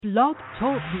Blog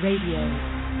Talk Radio.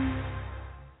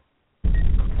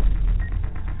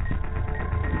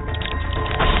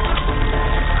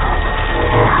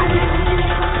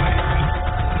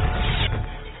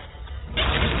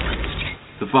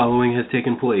 The following has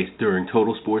taken place during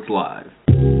Total Sports Live.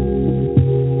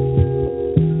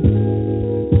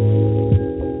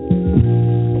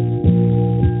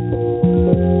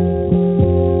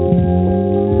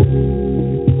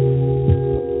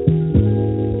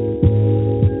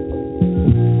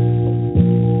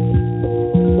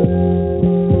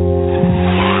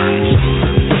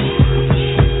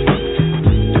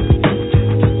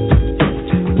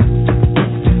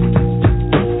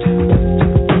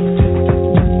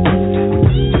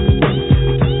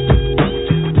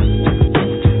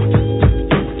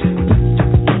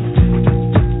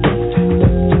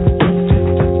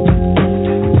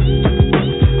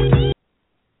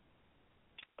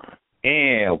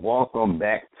 Welcome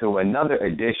back to another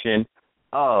edition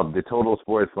of the Total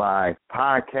Sports Live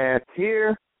podcast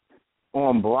here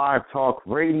on Blog Talk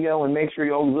Radio. And make sure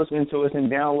you're always listening to us and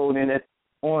downloading it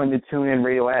on the TuneIn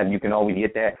Radio app. You can always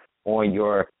get that on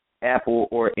your Apple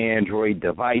or Android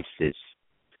devices.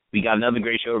 We got another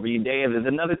great show for you today. It's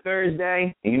another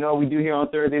Thursday. And you know what we do here on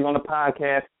Thursdays on the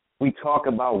podcast? We talk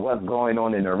about what's going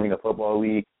on in the Arena Football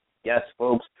League. Yes,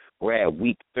 folks, we're at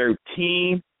week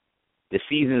 13. The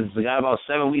season's got about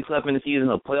 7 weeks left in the season.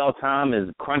 The playoff time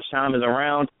crunch time is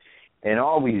around, and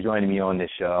always joining me on this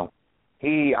show.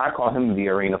 I call him the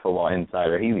Arena Football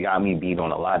Insider. He's got me beat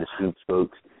on a lot of scoops,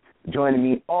 folks. Joining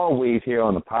me always here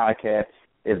on the podcast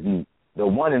is the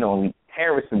one and only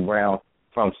Harrison Brown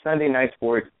from Sunday Night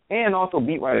Sports and also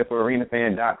beat writer for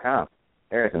ArenaFan.com.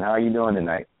 Harrison, how are you doing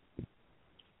tonight?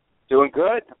 Doing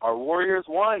good. Our Warriors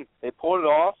won. They pulled it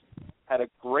off. Had a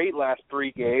great last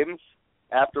 3 games.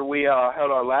 After we held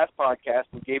our last podcast,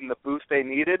 we gave them the boost they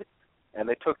needed, and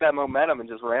they took that momentum and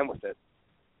just ran with it.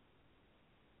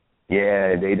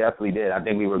 Yeah, they definitely did. I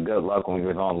think we were good luck when we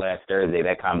were on last Thursday.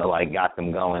 That kind of, got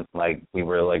them going. We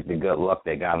were, the good luck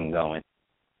that got them going.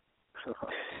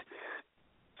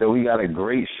 So we got a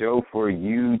great show for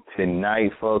you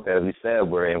tonight, folks. As we said,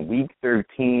 we're in Week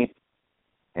 13,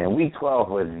 and Week 12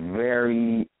 was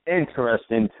very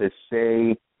interesting to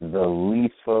say the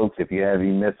least, folks. If you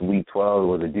missed Week 12, it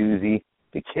was a doozy.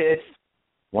 The Kiss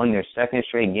won their second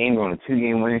straight game. They're on a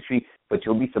 2-game winning streak, but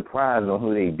you'll be surprised on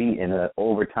who they beat in an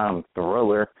overtime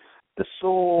thriller. The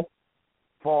Soul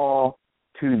fall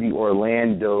to the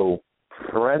Orlando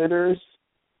Predators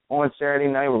on Saturday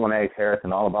night. We're going to ask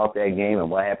Harrison all about that game and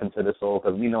what happened to the Soul,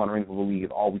 because we know in the Arena Football League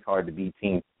it's always hard to beat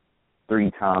teams 3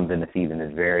 times in the season.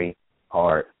 It's very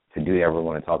hard to do that. We're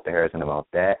going to talk to Harrison about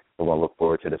that. We're going to look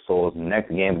forward to the Soul's next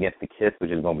game against the Kiss, which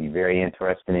is going to be very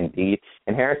interesting indeed.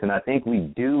 And Harrison, I think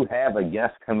we do have a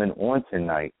guest coming on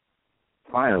tonight.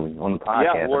 Finally, on the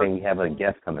podcast, I think we have a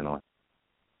guest coming on.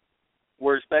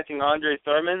 We're expecting Andre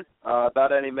Thurman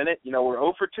about any minute. We're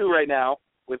 0 for 2 right now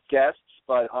with guests,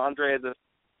 but Andre has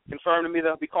confirmed to me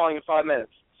they'll be calling in 5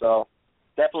 minutes. So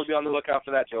definitely be on the lookout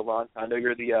for that, Jovan. I know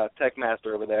you're the tech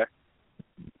master over there.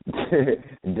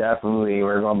 Definitely.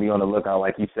 We're going to be on the lookout.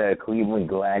 Like you said, Cleveland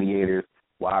Gladiators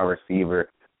wide receiver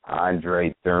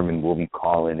Andre Thurman will be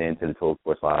calling into the Total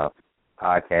Sports Live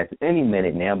podcast any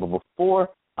minute now. But before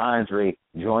Andre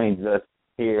joins us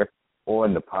here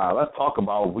on the pod, let's talk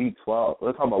about Week 12.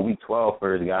 Let's talk about Week 12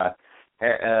 first, guys.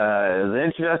 It was an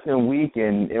interesting week,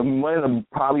 and one of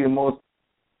probably the most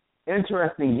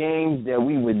interesting games that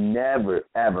we would never,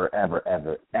 ever, ever,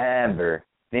 ever, ever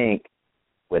think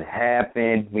would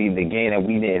happen. The game that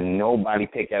we didn't, nobody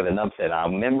picked as an upset. I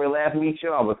remember last week's show,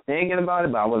 I was thinking about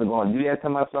it, but I wasn't going to do that to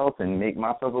myself and make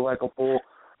myself look like a fool.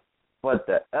 But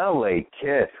the LA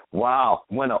Kiss, wow,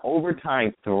 won an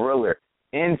overtime thriller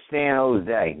in San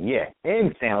Jose. Yeah,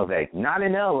 in San Jose. Not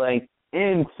in LA,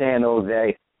 in San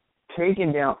Jose.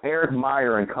 Taking down Eric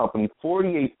Meyer and company,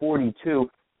 48-42.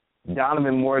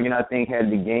 Donovan Morgan, I think,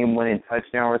 had the game-winning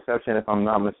touchdown reception, if I'm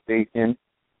not mistaken.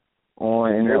 It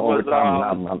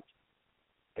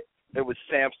was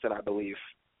Sampson, I believe.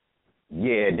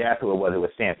 Yeah, that's who it was. It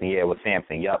was Sampson. Yeah, it was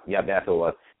Sampson. Yep, that's who it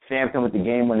was. Sampson with the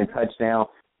game-winning touchdown.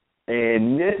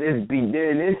 And this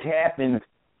happens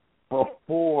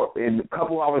before, a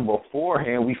couple hours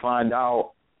beforehand, we find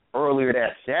out earlier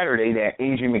that Saturday that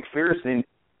Adrian McPherson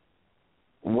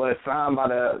was signed by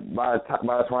the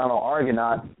Toronto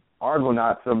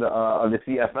Argonauts of the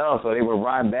CFL. So they were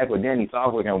riding back with Danny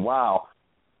Southwick, and wow.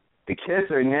 The Kiss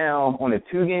are now on a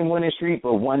 2-game winning streak,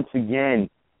 but once again,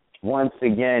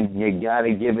 you got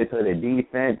to give it to the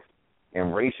defense.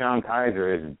 And Rayshon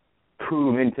Kaiser has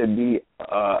proven to be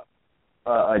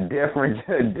a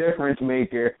difference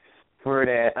maker for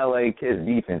that LA Kiss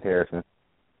defense, Harrison?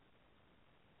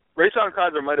 Rayshon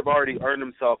Kaiser might have already earned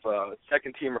himself a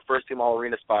second-team or first-team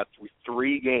All-Arena spot through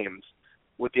 3 games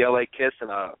with the LA Kiss and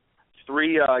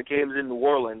 3 games in New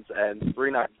Orleans, and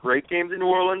 3 not great games in New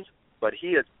Orleans, but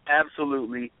he has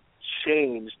absolutely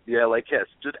changed the LA Kiss,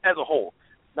 just as a whole.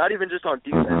 Not even just on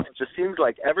defense. It just seems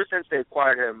like ever since they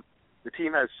acquired him, the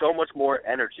team has so much more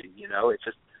energy, you know. It's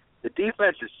just the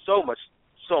defense is so much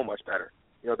better.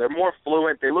 You know, they're more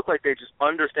fluent. They look like they just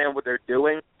understand what they're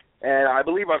doing. And I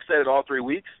believe I've said it all 3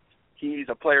 weeks. He's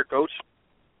a player coach.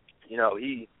 You know,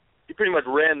 he pretty much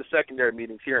ran the secondary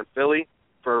meetings here in Philly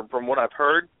from what I've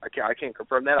heard. I can't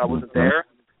confirm that. I wasn't there.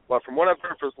 But from what I've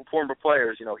heard from some former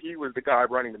players, you know, he was the guy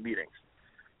running the meetings.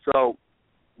 So,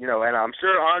 you know, and I'm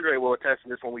sure Andre will attest to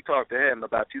this when we talk to him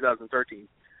about 2013.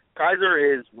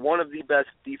 Kaiser is one of the best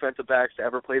defensive backs to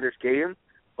ever play this game,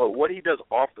 but what he does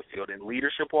off the field and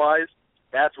leadership-wise,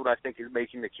 that's what I think is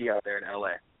making the key out there in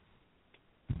L.A.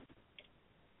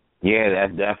 Yeah,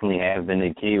 that definitely has been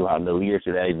the key. The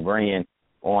leadership that he's bringing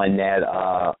on that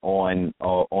on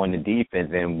the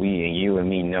defense, and you and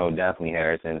me know definitely,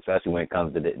 Harrison, especially when it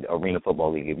comes to the Arena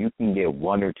Football League. If you can get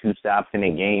 1 or 2 stops in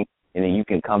a game, and then you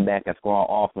can come back and score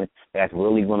on offense, that's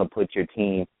really going to put your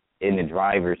team in the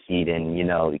driver's seat. And, you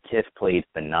know, the Kiss played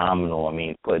phenomenal. I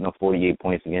mean, putting up 48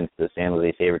 points against the San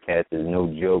Jose SaberCats is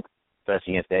no joke,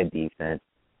 especially against that defense.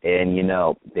 And, you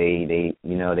know, they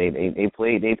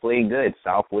played good.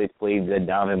 Southwick played good.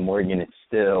 Donovan Morgan is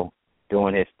still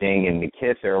doing his thing, and the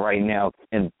Kiss are right now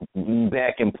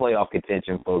back in playoff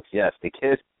contention, folks. Yes, the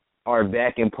Kiss are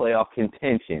back in playoff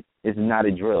contention. This is not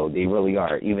a drill. They really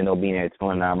are. Even though being at a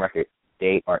 29 record,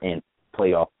 they are in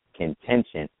playoff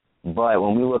contention. But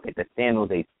when we look at the San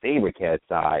Jose SaberCats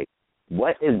side,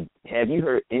 have you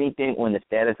heard anything on the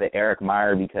status of Eric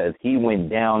Meyer? Because he went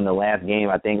down the last game,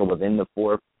 I think it was in the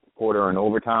fourth quarter and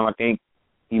overtime, I think.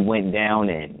 He went down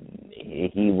and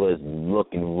he was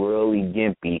looking really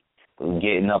gimpy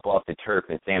getting up off the turf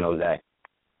in San Jose.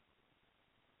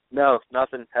 No,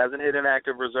 nothing. Hasn't hit an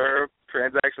active reserve.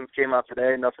 Transactions came out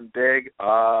today, nothing big.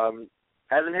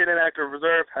 Hasn't hit an active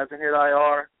reserve, hasn't hit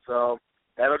IR, so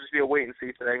that'll just be a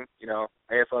wait-and-see thing. You know,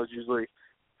 AFL is usually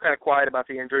kind of quiet about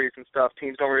the injuries and stuff.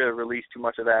 Teams don't really release too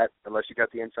much of that unless you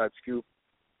got the inside scoop.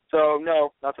 So,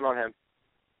 no, nothing on him.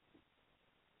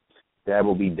 That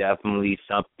will be definitely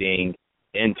something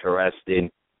interesting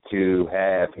to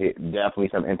have, definitely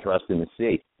something interesting to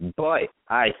see. But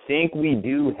I think we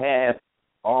do have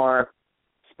our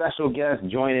special guest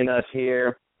joining us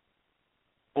here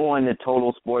on the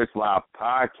Total Sports Live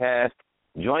podcast.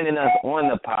 Joining us on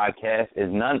the podcast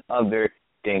is none other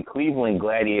than Cleveland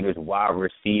Gladiators wide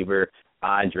receiver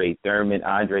Andre Thurman.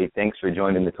 Andre, thanks for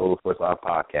joining the Total Sports Live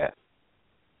podcast.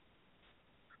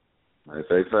 Hey,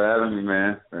 thanks for having me,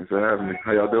 man. Thanks for having me.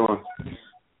 How y'all doing?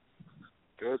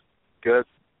 Good.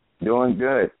 Doing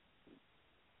good.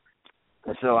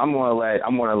 So I'm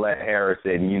gonna let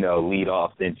Harrison, you know, lead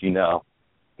off since you know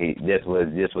this was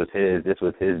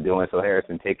his doing. So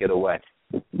Harrison, take it away.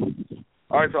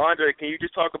 All right, so Andre, can you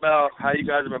just talk about how you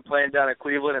guys have been playing down in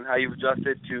Cleveland and how you've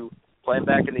adjusted to playing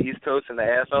back in the East Coast and the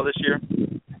AFL this year?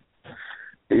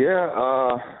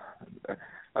 Yeah,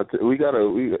 we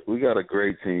got a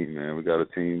great team, man. We got a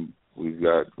team. We've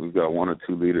got 1 or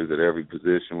 2 leaders at every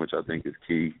position, which I think is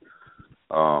key.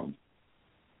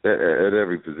 At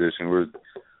every position,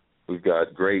 we've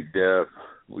got great depth.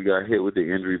 We got hit with the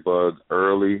injury bug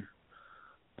early,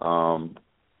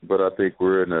 but I think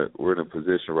we're in a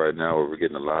position right now where we're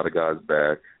getting a lot of guys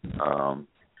back,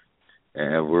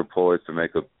 and we're poised to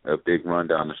make a big run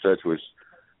down the stretch. Which,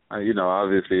 you know,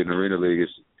 obviously in the Arena League,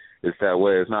 it's that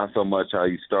way. It's not so much how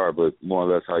you start, but more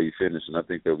or less how you finish. And I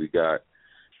think that we got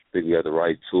the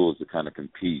right tools to kind of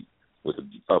compete with the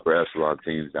upper echelon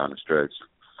teams down the stretch.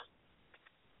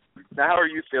 Now, how are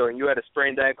you feeling? You had a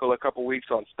sprained ankle a couple weeks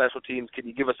on special teams. Can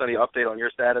you give us any update on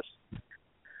your status?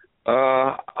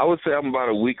 I would say I'm about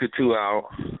a week or two out.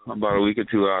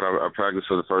 I practiced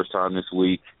for the first time this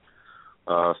week.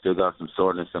 Still got some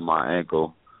soreness in my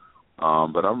ankle.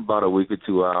 But I'm about a week or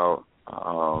 2 out.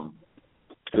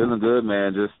 Feeling good,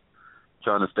 man. Just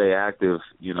trying to stay active,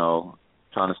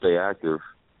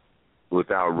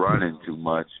 without running too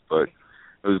much. But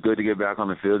it was good to get back on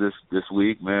the field this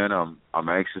week, man. I'm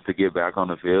anxious to get back on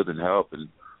the field and help, and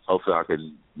hopefully I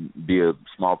can be a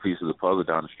small piece of the puzzle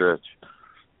down the stretch.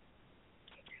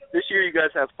 This year you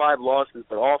guys have 5 losses,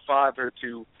 but all 5 are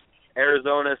to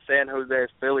Arizona, San Jose,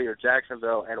 Philly, or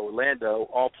Jacksonville, and Orlando,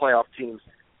 all playoff teams.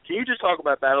 Can you just talk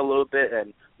about that a little bit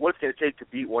and what it's going to take to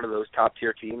beat one of those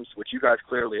top-tier teams, which you guys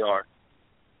clearly are?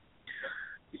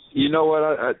 You know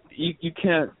what? You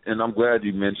can't, and I'm glad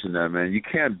you mentioned that, man. You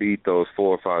can't beat those 4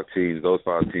 or 5 teams, those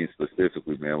 5 teams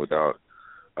specifically, man, without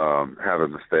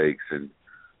having mistakes. And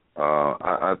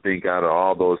I think out of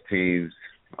all those teams,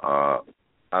 out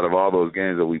of all those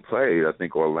games that we played, I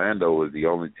think Orlando was the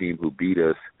only team who beat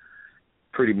us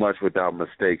pretty much without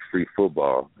mistake-free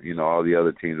football. You know, all the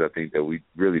other teams, I think that we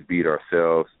really beat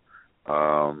ourselves.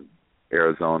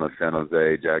 Arizona, San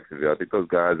Jose, Jacksonville. I think those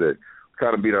guys that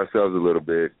kind of beat ourselves a little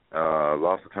bit.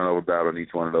 Lost a turnover battle in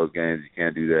each one of those games. You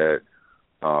can't do that.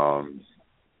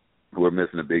 We're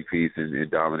missing a big piece in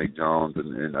Dominic Jones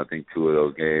in I think 2 of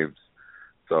those games.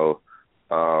 So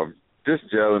just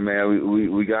gelling,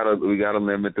 man. We gotta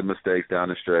limit the mistakes down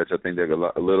the stretch. I think that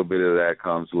a little bit of that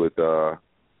comes with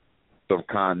some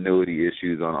continuity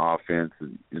issues on offense.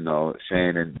 You know,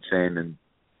 Shane and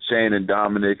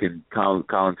Dominic and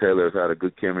Colin Taylor have had a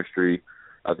good chemistry.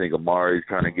 I think Amari's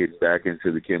kind of getting back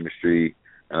into the chemistry,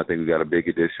 and I think we got a big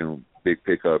addition, big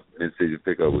pickup, in-season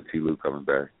pickup with T. Lou coming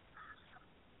back.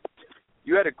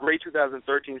 You had a great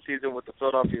 2013 season with the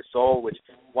Philadelphia Soul, which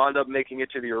wound up making it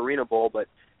to the Arena Bowl. But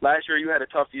last year you had a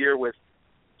tough year with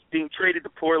being traded to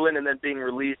Portland and then being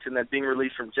released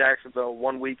from Jacksonville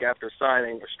 1 week after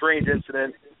signing. A strange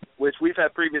incident, which we've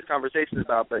had previous conversations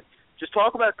about. But just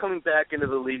talk about coming back into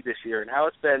the league this year and how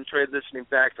it's been transitioning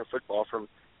back to football from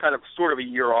kind of sort of a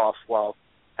year off while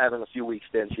having a few weeks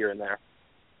stints here and there.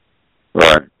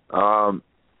 Right.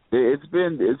 It's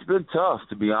been tough,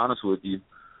 to be honest with you.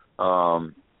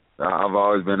 I've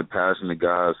always been a passionate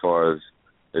guy as far as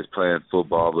playing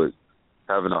football, but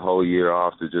having a whole year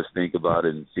off to just think about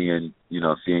it and seeing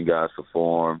guys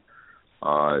perform,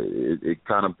 it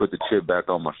kind of put the chip back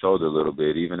on my shoulder a little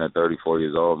bit. Even at 34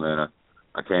 years old, man,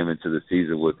 I came into the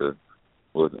season with a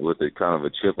kind of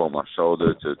a chip on my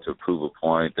shoulder to prove a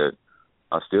point that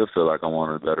I still feel like I'm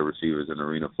one of the better receivers in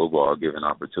arena football given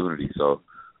opportunity. So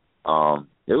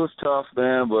it was tough,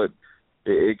 man, but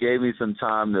it gave me some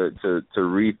time to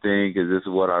rethink, is this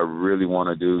what I really want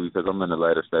to do? Because I'm in the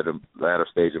latter stage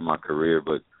of my career,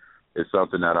 but it's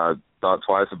something that I thought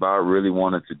twice about, really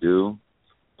wanted to do.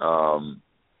 I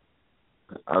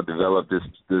developed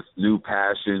this new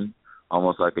passion,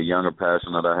 almost like a younger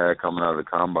passion that I had coming out of the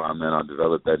combine. Man, I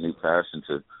developed that new passion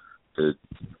to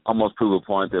almost prove a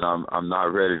point that I'm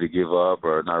not ready to give up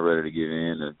or not ready to give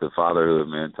in. The fatherhood,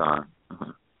 man, time.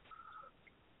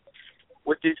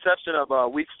 With the exception of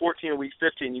weeks 14 and week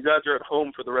 15, you guys are at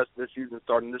home for the rest of the season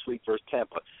starting this week versus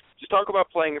Tampa. Just talk about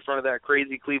playing in front of that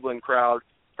crazy Cleveland crowd,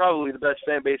 probably the best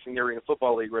fan base in the Arena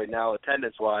Football League right now,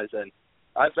 attendance-wise, and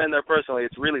I've been there personally.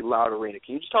 It's a really loud arena.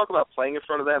 Can you just talk about playing in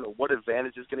front of them and what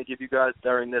advantage it's going to give you guys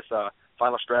during this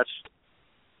final stretch?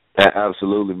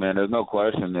 Absolutely, man. There's no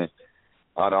question that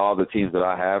out of all the teams that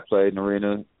I have played in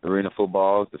arena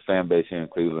football, the fan base here in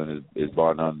Cleveland is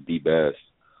bar none the best.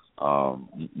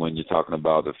 When you're talking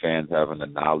about the fans having the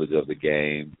knowledge of the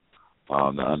game,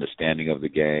 the understanding of the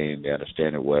game, they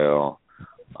understand it well.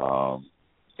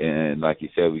 And like you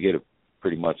said, we get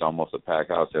pretty much almost a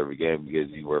packed house every game. We get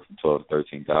anywhere from 12,000 to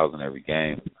 13,000 every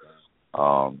game,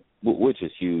 which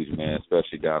is huge, man,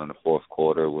 especially down in the fourth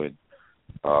quarter when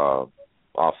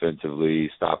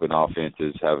offensively, stopping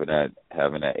offenses, having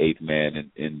that eighth man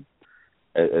in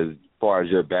as far as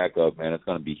your backup, man, it's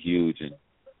going to be huge. And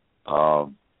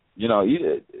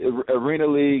Arena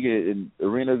League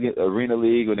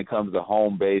when it comes to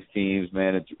home-based teams,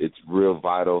 man, it's real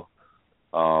vital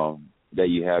that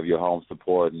you have your home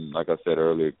support. And like I said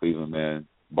earlier, Cleveland, man,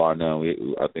 bar none,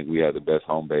 I think we have the best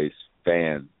home-based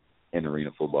fans in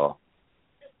arena football.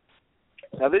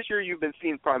 Now, this year you've been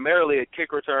seen primarily a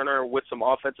kick returner with some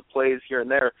offensive plays here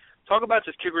and there. Talk about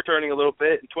just kick returning a little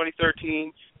bit. In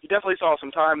 2013, you definitely saw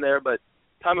some time there, but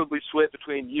time will be split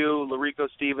between you, Larico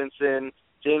Stevenson,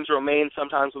 James Romaine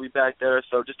sometimes will be back there.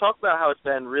 So just talk about how it's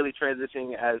been really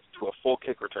transitioning as to a full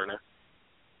kick returner.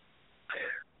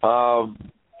 I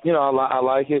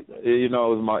like it. It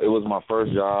was my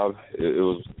first job. It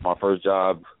was my first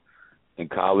job in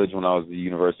college when I was at the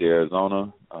University of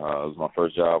Arizona. It was my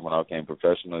first job when I became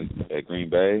professional at Green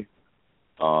Bay.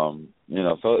 So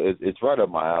it's right up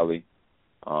my alley.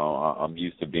 I'm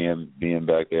used to being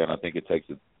back there, and I think it takes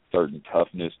a certain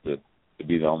toughness to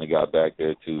be the only guy back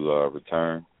there to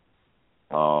return.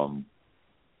 The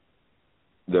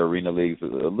Arena League's a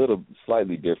little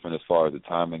slightly different as far as the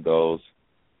timing goes,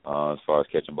 as far as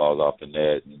catching balls off the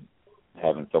net and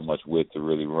having so much width to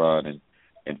really run and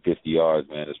 50 yards,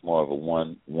 man. It's more of a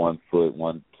one foot,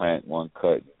 one plant, one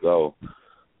cut, go.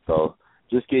 So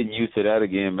just getting used to that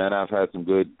again, man. I've had some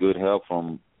good help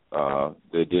from the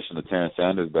addition of Terrence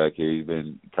Sanders back here. He's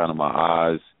been kind of my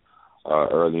eyes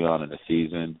early on in the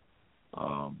season.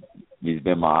 he's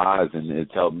been my eyes, and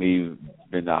it's helped me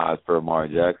been the eyes for Amari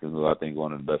Jackson, who I think is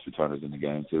one of the best returners in the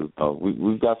game too. So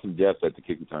we've got some depth at the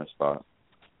kick return spot.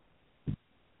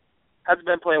 Has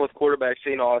been playing with quarterback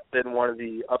Shane Austin, one of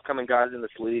the upcoming guys in this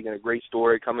league, and a great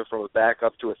story coming from a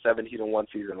backup to a 17-1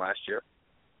 season last year.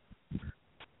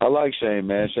 I like Shane,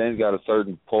 man. Shane's got a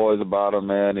certain poise about him,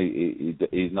 man.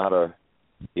 He's not a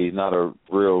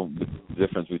real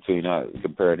difference between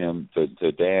comparing him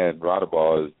to Dan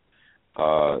Rodabaugh.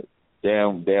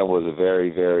 Dan was a very,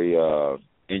 very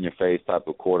in-your-face type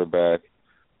of quarterback,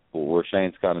 where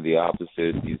Shane's kind of the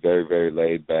opposite. He's very, very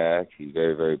laid back. He's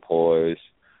very, very poised.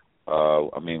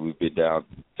 I mean, we've been down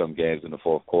some games in the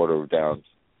fourth quarter. We're down,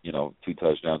 2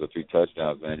 touchdowns or 3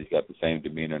 touchdowns, man. He's got the same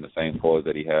demeanor and the same poise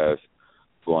that he has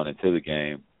going into the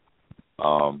game.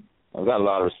 I've got a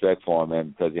lot of respect for him, man,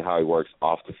 because of how he works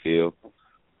off the field.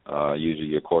 Usually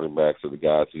your quarterbacks are the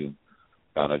guys who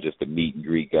kind of just the meet and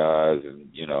greet guys, and,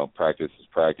 practice is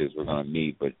practice. We're going to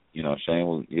meet. But,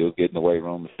 Shane, he'll get in the weight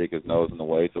room and stick his nose in the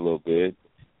weights a little bit.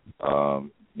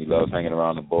 He loves hanging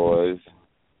around the boys.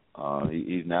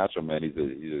 He's natural, man. He's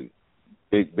a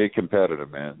big competitor,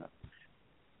 man.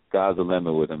 Sky's the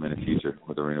limit with him in the future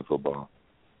with arena football.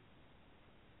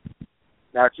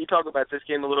 Now, can you talk about this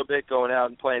game a little bit, going out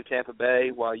and playing Tampa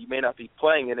Bay? While you may not be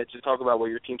playing in it, just talk about what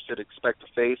your team should expect to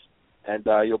face, and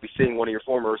you'll be seeing one of your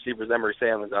former receivers, Emory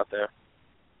Sandlins, out there.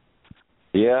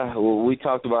 Yeah, well, we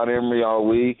talked about Emory all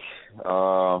week.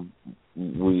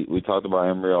 We talked about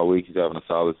Emory all week. He's having a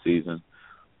solid season.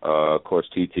 Of course,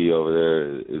 TT over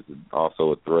there is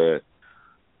also a threat.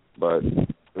 But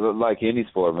like any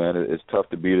sport, man, it's tough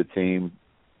to beat a team,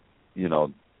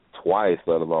 twice,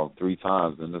 let alone 3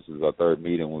 times. And this is our 3rd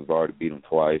meeting. We've already beat them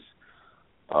twice.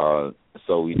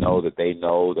 So we know that they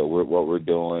know that what we're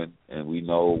doing, and we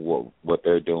know what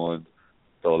they're doing.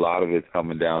 So a lot of it's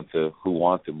coming down to who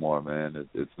wants it more, man.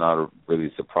 It's not really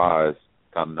a surprise.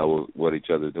 Kind of know what each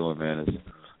other's doing, man. It's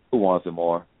who wants it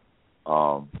more.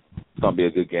 It's going to be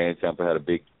a good game. Tampa had a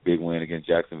big win against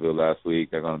Jacksonville last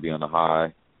week. They're going to be on the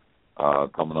high,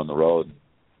 coming on the road.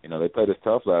 They played us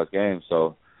tough last game,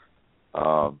 so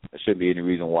there shouldn't be any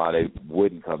reason why they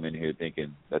wouldn't come in here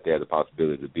thinking that they had the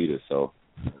possibility to beat us. So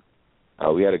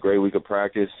we had a great week of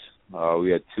practice.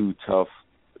 We had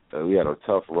a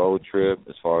tough road trip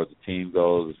as far as the team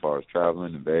goes, as far as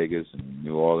traveling to Vegas and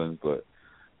New Orleans. But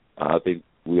I think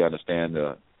we understand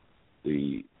the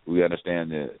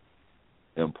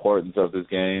importance of this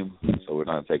game, so we're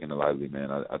not taking it lightly, man.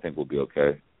 I think we'll be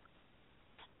okay.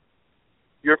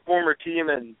 Your former team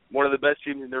and one of the best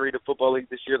teams in the Arena Football League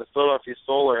this year, the Philadelphia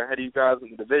Soul, are ahead of you guys in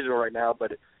the division right now,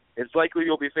 but it's likely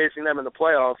you'll be facing them in the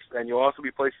playoffs, and you'll also be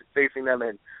facing them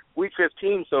in Week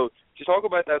 15. So just talk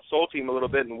about that Soul team a little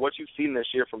bit and what you've seen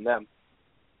this year from them.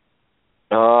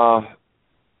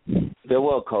 They're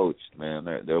well coached, man.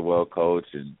 They're well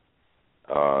coached, and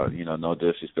no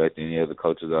disrespect to any of the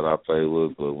coaches that I play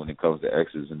with, but when it comes to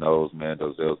X's and O's, man,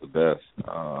 Dozell's the best.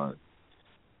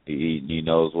 He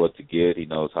knows what to get. He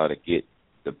knows how to get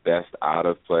the best out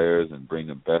of players and bring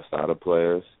the best out of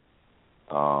players.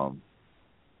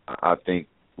 I think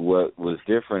what was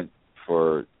different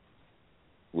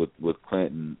with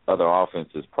Clinton, other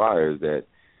offenses prior, is that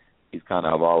he's kind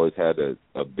of always had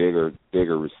a bigger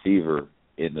receiver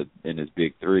in his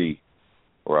big 3.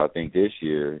 Where I think this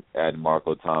year, adding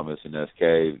Marco Thomas and SK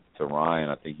to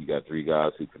Ryan, I think you got 3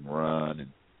 guys who can run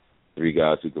and 3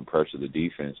 guys who can pressure the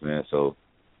defense, man. So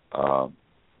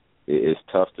it's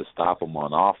tough to stop them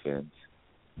on offense.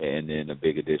 And then a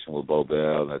big addition with Bo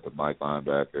Bell at the Mike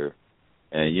linebacker.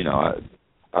 And,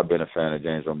 I've been a fan of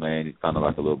James Romaine. He's kind of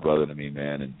like a little brother to me,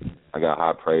 man. And I got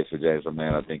high praise for James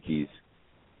Romaine. I think he's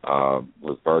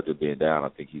with Virgil being down, I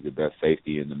think he's the best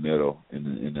safety in the middle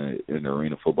in the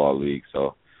Arena Football League.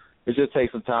 So it just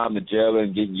takes some time to gel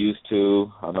and getting used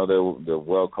to. I know they're a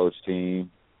well-coached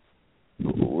team.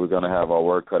 We're going to have our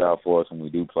work cut out for us when we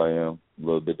do play them a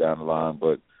little bit down the line.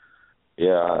 But,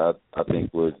 yeah, I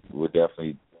think we're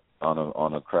definitely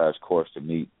on a crash course to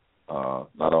meet,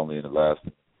 not only in the last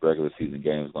regular season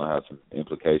game is going to have some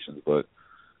implications, but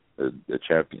the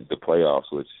champions, the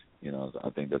playoffs, which, I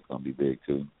think that's going to be big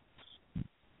too.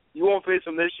 You won't face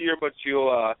them this year, but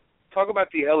you'll talk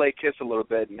about the L.A. Kiss a little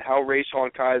bit and how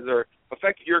Rayshon Kaiser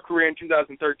affected your career in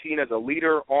 2013 as a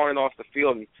leader on and off the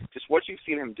field, and just what you've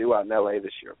seen him do out in L.A.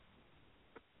 this year.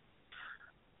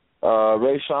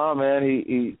 Rayshon,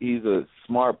 man, he's a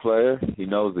smart player. He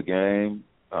knows the game.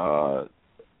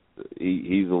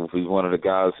 He's one of the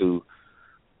guys who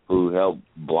helped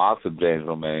blossom James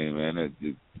Romaine, man.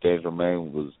 James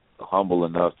Romaine was humble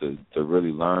enough to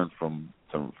really learn from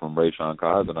Rayshon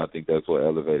Kaiser, and I think that's what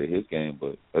elevated his game.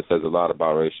 But that says a lot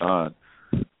about Rayshon.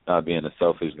 not being a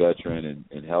selfish veteran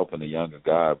and helping a younger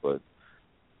guy, but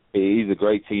he's a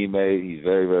great teammate. He's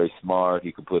very, very smart.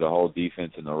 He can put a whole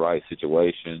defense in the right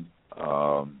situation.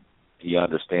 He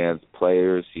understands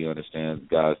players. He understands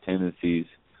guys' tendencies.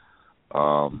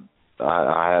 I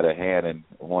had a hand in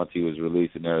once he was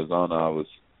released in Arizona. I was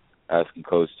asking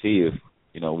Coach T if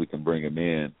we can bring him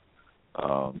in.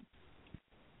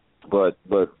 But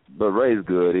Ray's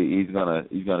good. He's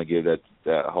gonna give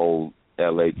that whole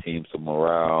LA team some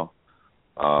morale.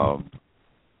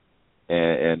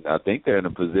 And I think they're in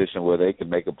a position where they can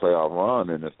make a playoff run.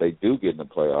 And if they do get in the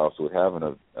playoffs with having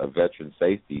a veteran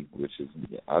safety, which is,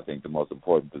 I think, the most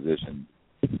important position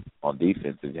on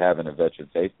defense, is having a veteran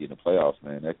safety in the playoffs,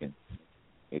 man, it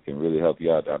can really help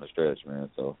you out down the stretch, man.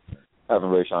 So having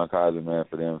Rayshon Kaiser, man,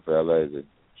 for them, for LA, is a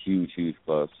huge, huge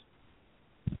plus.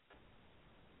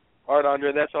 All right,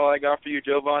 Andre, that's all I got for you.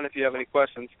 Jovan, if you have any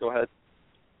questions, go ahead.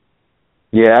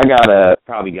 Yeah, I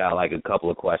probably got like a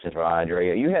couple of questions for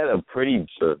Andre. You had a pretty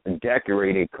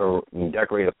decorated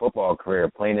football career,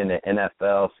 playing in the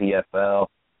NFL, CFL,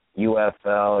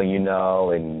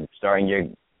 UFL, and starting your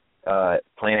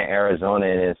playing in Arizona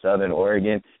and in Southern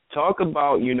Oregon. Talk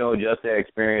about, just that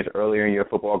experience earlier in your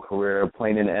football career,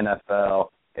 playing in the NFL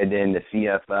and then the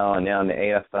CFL and now in the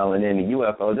AFL and then the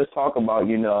UFL. Just talk about,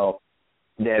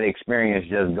 that experience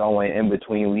just going in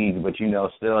between leagues, but,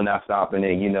 still not stopping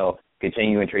it,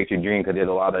 continuing to chase your dream, because there's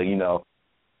a lot of,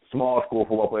 small school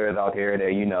football players out here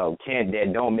that,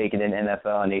 that don't make it in the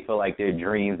NFL and they feel like their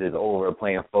dreams is over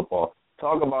playing football.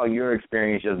 Talk about your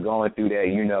experience just going through that,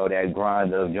 that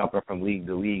grind of jumping from league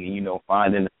to league and,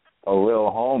 finding a real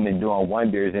home and doing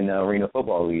wonders in the Arena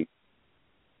Football League.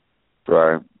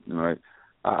 Right.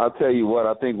 I'll tell you what,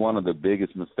 I think one of the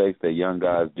biggest mistakes that young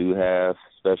guys do have,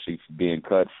 especially being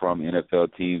cut from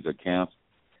NFL teams or camps,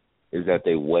 is that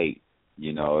they wait.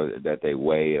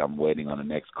 I'm waiting on the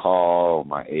next call.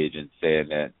 My agent saying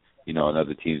that,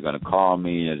 another team's going to call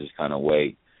me, and just kind of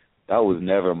wait. That was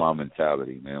never my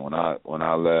mentality, man. When I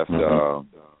left,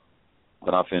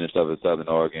 when I finished up at Southern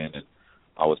Oregon, and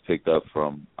I was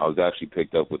actually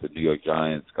picked up with the New York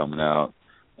Giants coming out.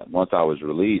 And once I was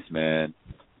released, man,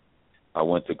 I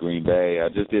went to Green Bay. I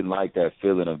just didn't like that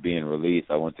feeling of being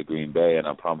released. I went to Green Bay, and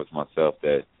I promised myself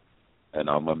that, and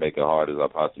I'm gonna make it hard as I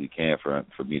possibly can for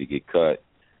me to get cut.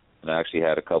 And I actually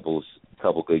had a couple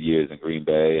good years in Green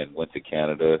Bay, and went to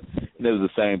Canada. And it was the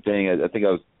same thing. I think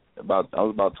I was about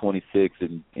 26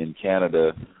 in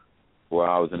Canada, where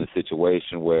I was in a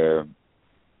situation where,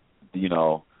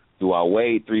 do I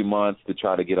wait 3 months to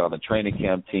try to get on the training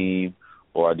camp team,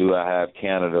 or do I have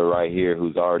Canada right here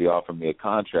who's already offered me a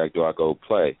contract? Do I go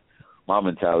play? My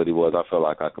mentality was I felt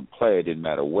like I could play. It didn't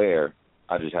matter where.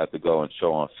 I just had to go and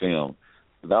show on film.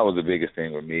 That was the biggest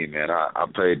thing with me, man. I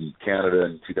played in Canada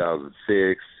in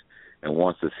 2006, and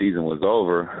once the season was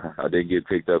over, I didn't get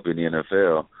picked up in the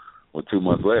NFL. Well, 2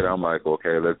 months later, I'm like,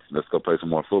 okay, let's go play some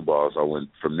more football. So I went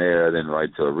from there, then right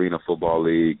to Arena Football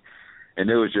League. And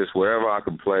it was just wherever I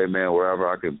could play, man, wherever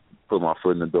I could put my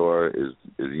foot in the door is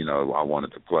I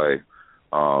wanted to play.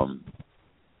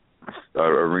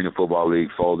 Arena Football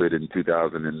League folded in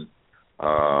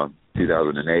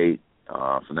 2008.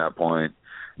 From that point,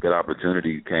 good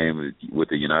opportunity came with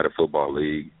the United Football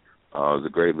League. It was a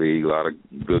great league, a lot of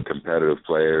good competitive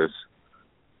players.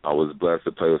 I was blessed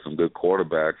to play with some good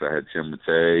quarterbacks. I had Tim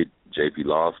Matei, J.P.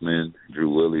 Lossman, Drew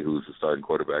Willie, who was the starting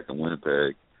quarterback in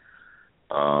Winnipeg.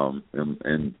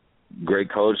 And great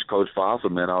coach, Coach Fossil,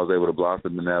 man. I was able to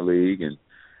blossom in that league, and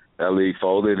that league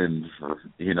folded. And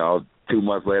 2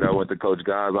 months later, I went to Coach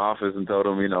Guy's office and told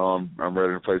him, I'm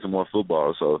ready to play some more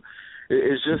football. So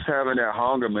it's just having that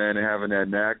hunger, man, and having that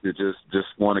knack to just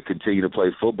want to continue to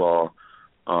play football,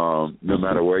 no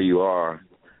matter where you are.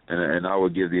 And I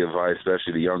would give the advice,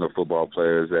 especially the younger football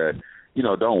players, that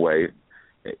don't wait.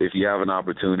 If you have an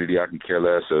opportunity, I can care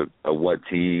less of what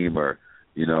team or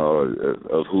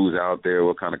of who's out there,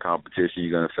 what kind of competition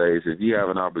you're going to face. If you have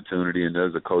an opportunity and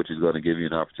there's a coach who's going to give you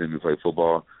an opportunity to play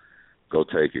football, go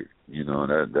take it.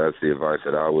 That's the advice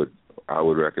that I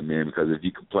would recommend, because if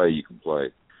you can play, you can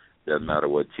play. Doesn't matter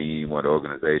what team, what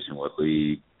organization, what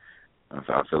league.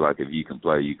 I feel like if you can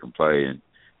play, you can play. And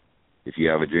if you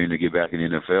have a dream to get back in the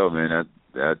NFL, man,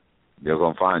 that they're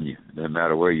going to find you. It doesn't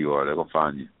matter where you are, they're going to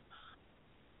find you.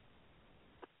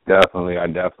 Definitely. I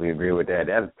definitely agree with that.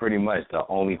 That's pretty much the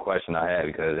only question I had,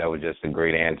 because that was just a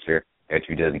great answer that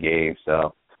you just gave.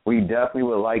 So we definitely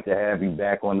would like to have you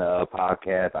back on the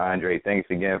podcast. Andre, thanks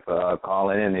again for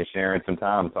calling in and sharing some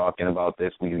time talking about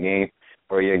this week's game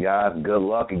for you guys. Good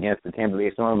luck against the Tampa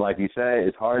Bay Storm. Like you said,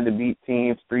 it's hard to beat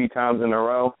teams 3 times in a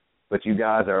row, but you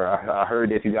guys I heard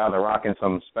that you guys are rocking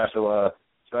some special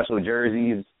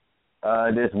jerseys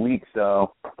this week.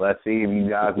 So let's see if you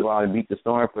guys go out and beat the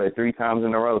Storm for 3 times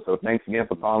in a row. So thanks again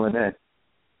for calling in.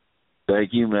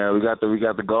 Thank you, man. We got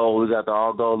the gold. We got the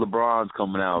all gold LeBrons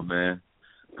coming out, man.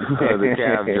 The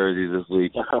Cavs jerseys this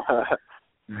week.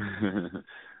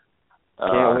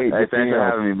 Can't wait. Hey, thanks for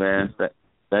having me, man.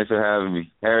 Thanks for having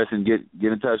me. Harrison,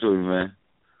 get in touch with me, man.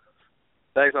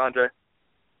 Thanks, Andre.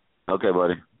 Okay,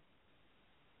 buddy.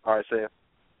 All right, see ya.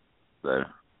 Later.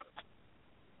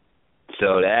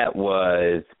 So that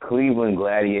was Cleveland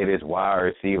Gladiators wide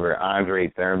receiver Andre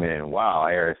Thurman. And wow,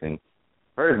 Harrison.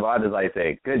 First of all, I'd just like to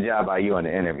say, good job by you on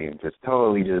the interview. Just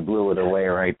totally just blew it away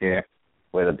right there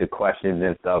with the questions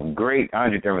and stuff. Great,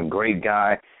 Andre Thurman, great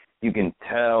guy. You can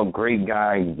tell, great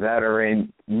guy,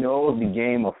 veteran, knows the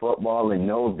game of football and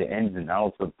knows the ins and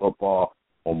outs of football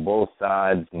on both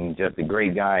sides, and just a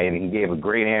great guy. And he gave a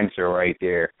great answer right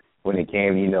there when it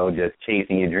came, just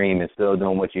chasing your dream and still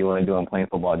doing what you want to do and playing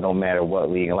football, no matter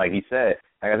what league. And like I said,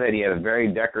 he had a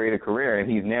very decorated career, and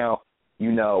he's now,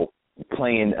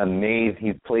 playing amazing.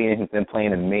 He's been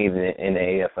playing amazing in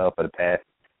the AFL for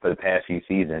the past few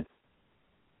seasons.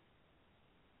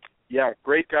 Yeah,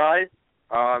 great guy.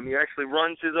 He actually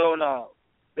runs his own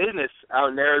business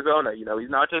out in Arizona. He's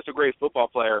not just a great football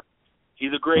player.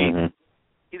 He's a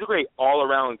great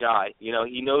all-around guy.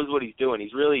 He knows what he's doing.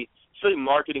 He's really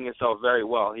marketing himself very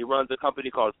well. He runs a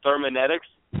company called Thurmanetics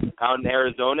out in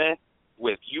Arizona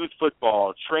with youth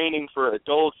football, training for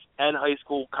adults and high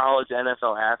school, college,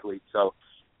 NFL athletes. So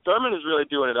Thurman is really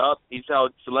doing it up. He's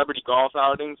held celebrity golf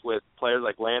outings with players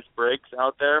like Lance Briggs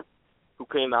out there who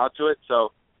came out to it.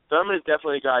 So Thurman is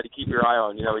definitely a guy to keep your eye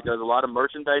on. He does a lot of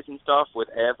merchandising stuff with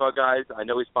AFL guys. I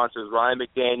know he sponsors Ryan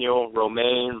McDaniel,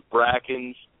 Romaine,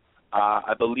 Brackens,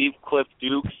 I believe Cliff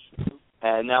Dukes,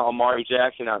 and now Amari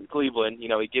Jackson out in Cleveland.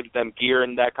 He gives them gear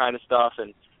and that kind of stuff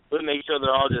and really makes sure they're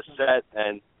all just set.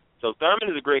 And so Thurman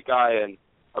is a great guy and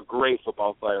a great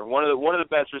football player. One of the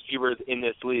best receivers in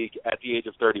this league at the age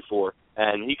of 34,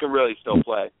 and he can really still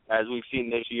play, as we've seen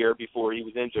this year before he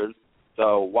was injured.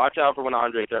 So watch out for when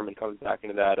Andre Thurman comes back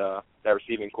into that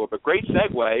receiving corps. But great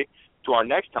segue to our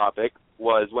next topic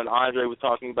was when Andre was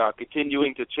talking about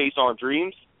continuing to chase on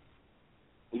dreams.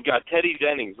 We've got Teddy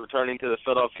Jennings returning to the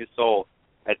Philadelphia Soul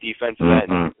at defensive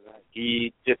end.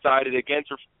 He decided against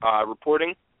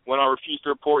reporting, went on refused to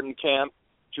report in camp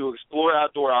to explore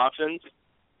outdoor options,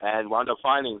 and wound up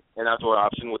finding an outdoor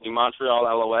option with the Montreal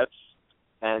Alouettes.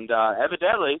 And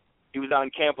evidently, he was out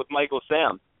in camp with Michael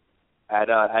Sam at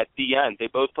D end. They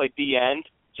both played D end.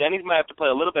 Jennings might have to play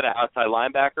a little bit of outside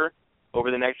linebacker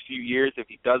over the next few years if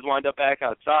he does wind up back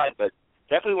outside. But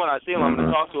definitely when I see him, I'm going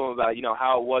to talk to him about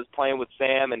how it was playing with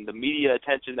Sam and the media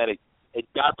attention that it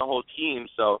got the whole team.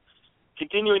 So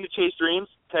continuing to chase dreams,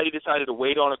 Teddy decided to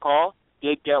wait on a call.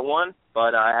 Did get one,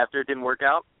 but after it didn't work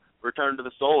out, returned to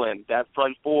the Soul, and that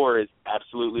front four is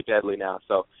absolutely deadly now.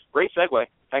 So great segue.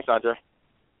 Thanks, Andre.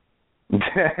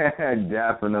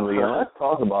 Definitely. And let's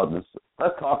talk about this.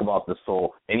 Let's talk about the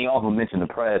Soul. And you also mentioned the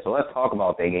Predators, so let's talk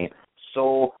about that game.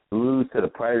 Soul lose to the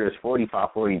Predators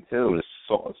 45-42.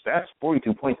 That's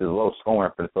 42 points is low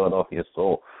scoring for the Philadelphia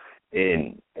Soul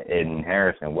in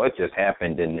Harrison. What just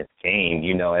happened in this game?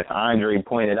 As Andre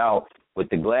pointed out, with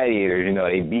the Gladiators,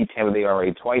 they beat Tampa Bay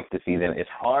already twice this season. It's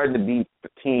hard to beat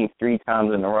teams 3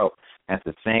 times in a row. That's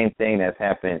the same thing that's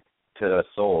happened to the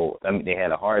Soul. I mean, they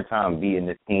had a hard time beating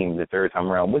this team the 3rd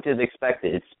time around, which is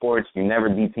expected. It's sports. You never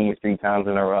beat teams 3 times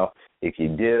in a row. If you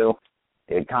do,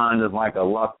 it kind of like a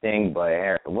luck thing. But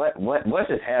what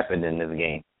just happened in this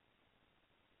game?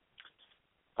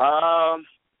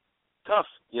 Tough.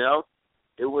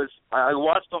 It was. I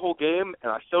watched the whole game,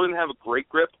 and I still didn't have a great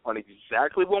grip on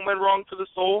exactly what went wrong for the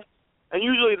Soul. And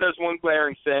usually there's one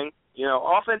glaring thing.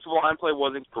 Offensive line play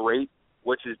wasn't great,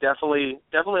 which is definitely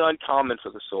uncommon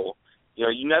for the Soul.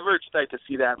 You never expect to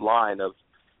see that line of,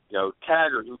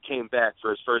 Taggart, who came back for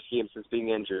his first game since being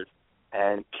injured,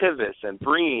 and Kivas and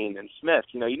Breen and Smith.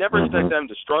 You never expect them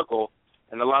to struggle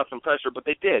and allow some pressure, but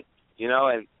they did.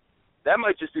 And that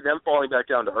might just be them falling back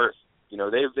down to earth.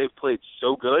 They've played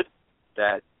so good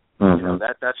that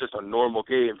that's just a normal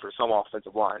game for some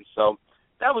offensive lines. So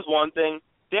that was one thing.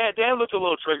 Dan looked a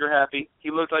little trigger happy.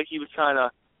 He looked like he was kind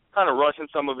of rushing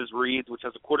some of his reads, which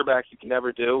as a quarterback you can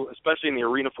never do, especially in the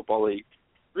Arena Football League.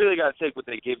 Really got to take what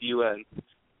they give you. And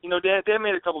Dan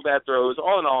made a couple bad throws.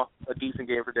 All in all, a decent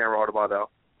game for Dan Raudabaugh, though.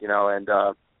 And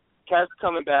Kaz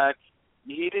coming back,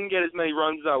 he didn't get as many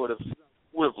runs as I would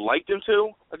have liked him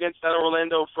to against that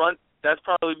Orlando front. That's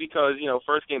probably because,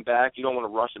 first game back, you don't want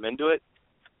to rush him into it.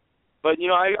 But,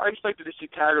 I expected to see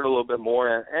Taggart a little bit more.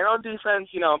 And on defense,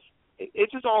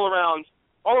 it's just all around,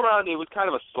 it was kind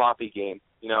of a sloppy game,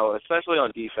 especially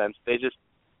on defense. They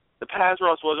the pass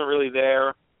rush wasn't really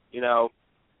there. You know,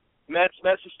 Metz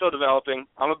is still developing.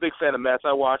 I'm a big fan of Metz.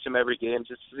 I watch him every game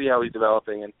just to see how he's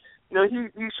developing. And, you know,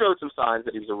 he showed some signs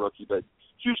that he was a rookie, but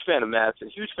huge fan of Metz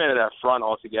and huge fan of that front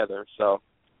altogether. So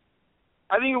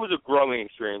I think it was a growing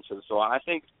experience for the Soul. I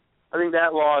think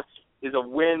that loss is a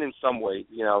win in some ways.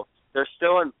 You know, they're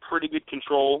still in pretty good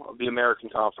control of the American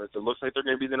Conference. It looks like they're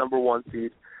going to be the number 1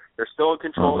 seed. They're still in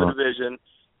control of the division.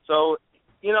 So,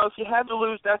 you know, if you had to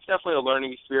lose, that's definitely a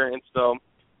learning experience. So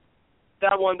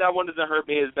that one doesn't hurt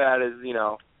me as bad as, you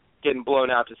know, getting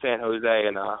blown out to San Jose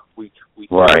in week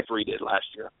 3 did last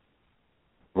year.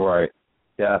 Right.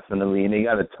 Definitely. And they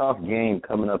got a tough game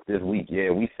coming up this week.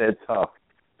 Yeah, we said tough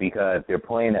because they're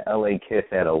playing the LA Kiss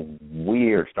at a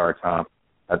weird start time.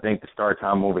 I think the start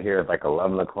time over here is like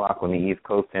 11 o'clock on the East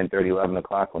Coast, 10:30, 11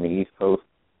 o'clock on the East Coast.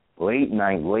 Late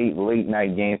night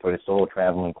game for the Soul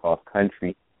traveling cross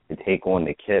country to take on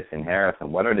the Kiss in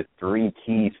Harrison. What are the 3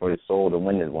 keys for the Soul to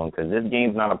win this one? Because this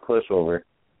game's not a pushover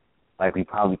like we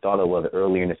probably thought it was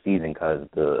earlier in the season, because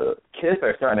the Kiss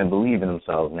are starting to believe in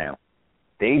themselves now.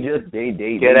 They just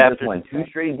won 2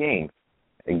 straight games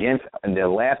against the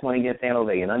last one against San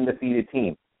Jose, an undefeated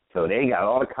team. So they got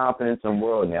all the confidence in the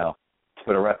world now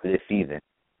for the rest of this season.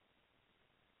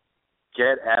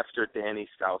 Get after Danny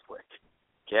Southwick.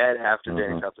 Danny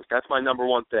Southwick. That's my number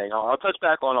 1 thing. I'll touch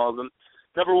back on all of them.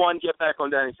 Number 1, get back on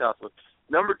Danny Southwick.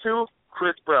 Number 2,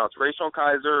 Chris Brouts. Rayshon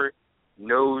Kaiser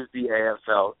knows the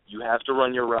AFL. You have to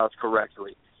run your routes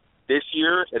correctly. This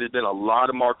year, it has been a lot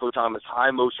of Marco Thomas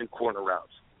high-motion corner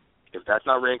routes. If that's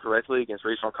not ran correctly against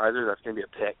Rayshon Kaiser, that's going to be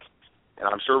a pick. And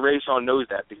I'm sure Rayshon knows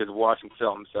that because of watching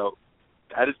film. So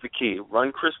that is the key.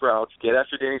 Run Chris Brouts, get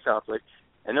after Danny Southwick.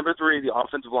 And number 3, the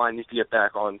offensive line needs to get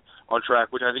back on track,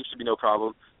 which I think should be no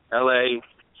problem. L.A.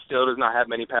 still does not have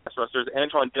many pass rushers.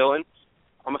 Antoine Dillon,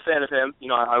 I'm a fan of him. You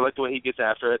know, I like the way he gets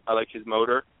after it. I like his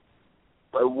motor.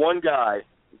 But one guy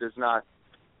does not,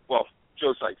 well,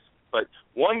 Joe Sykes, but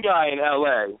one guy in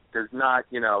L.A. does not,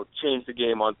 you know, change the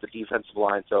game on the defensive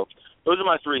line. So those are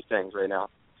my 3 things right now.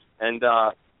 And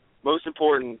most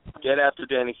important, get after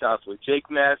Danny Southwick.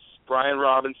 Jake Metz, Brian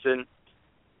Robinson,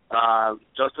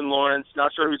 Justin Lawrence.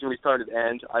 Not sure who's going to be starting at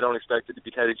end. I don't expect it to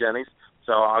be Teddy Jennings,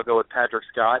 so I'll go with Patrick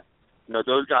Scott. You know,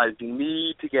 those guys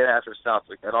need to get after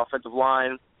Southwick. That offensive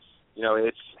line, you know,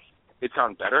 it's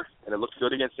gotten better, and it looks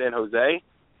good against San Jose,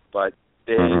 but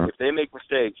if they make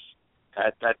mistakes,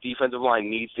 that defensive line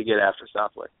needs to get after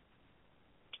Southwick.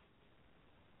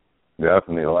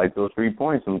 Definitely. I like those 3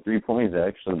 points. Some 3 points,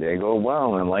 actually, they go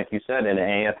well. And like you said, in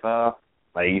the AFL,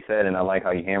 like you said, and I like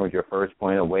how you hammered your first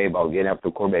point away about getting after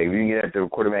the quarterback. If you get after the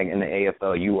quarterback in the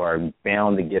AFL, you are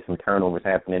bound to get some turnovers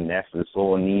happening. That's what the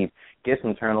Soul needs. Get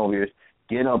some turnovers.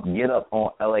 Get up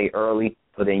on LA early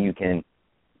so then you can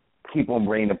keep on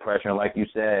bringing the pressure. And like you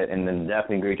said, and then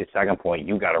definitely agree with your second point,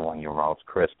 you got to run your routes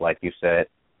crisp, like you said,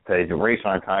 because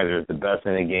Rayshon Kaiser is the best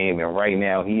in the game, and right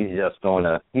now he's on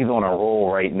a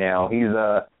roll right now.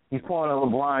 He's pulling a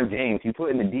LeBron James. He's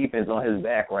putting the defense on his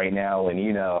back right now, and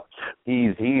you know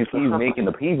he's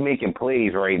making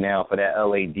plays right now for that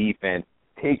LA defense,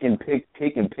 taking pick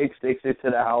sixes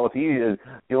to the house. He's just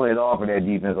doing it all for that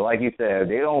defense. Like you said, if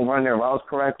they don't run their routes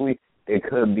correctly, it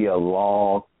could be a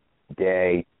long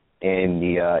day in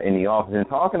the offense. And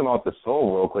talking about the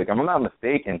Soul real quick, if I'm not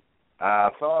mistaken, I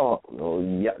saw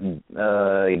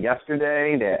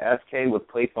yesterday that SK was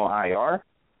placed on IR,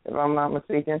 if I'm not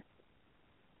mistaken.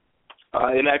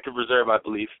 Inactive reserve, I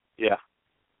believe. Yeah.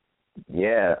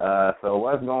 Yeah. So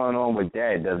what's going on with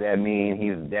that? Does that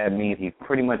mean he's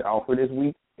pretty much out for this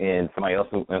week, and somebody else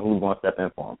who's going to step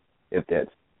in for him, if that's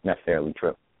necessarily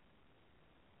true?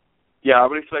 Yeah, I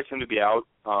would expect him to be out.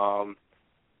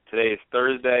 Today is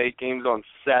Thursday. Game's on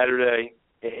Saturday.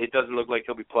 It doesn't look like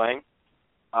he'll be playing.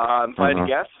 If I had to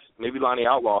guess, maybe Lonnie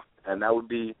Outlaw, and that would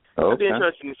be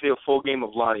interesting to see a full game of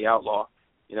Lonnie Outlaw.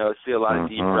 You know, see a lot of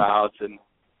deep routes and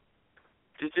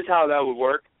just how that would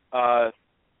work.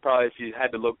 Probably if you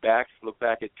had to look back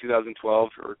at 2012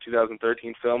 or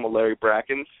 2013 film of Larry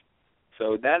Brackens.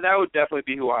 So that would definitely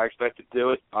be who I expect to do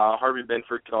it. Harvey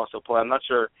Benford could also play. I'm not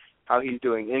sure how he's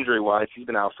doing injury-wise. He's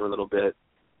been out for a little bit.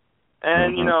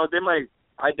 And, you know,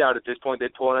 I doubt at this point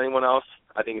they'd pull anyone else.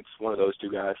 I think it's one of those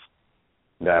 2 guys.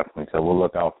 Definitely. So we'll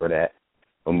look out for that.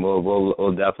 And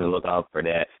we'll definitely look out for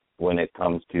that when it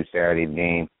comes to Saturday's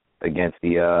game against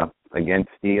the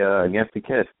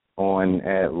Kiss on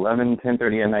at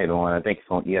 10:30 at night on, I think it's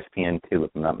on ESPN2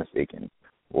 if I'm not mistaken,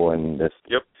 or in this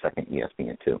second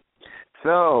ESPN2.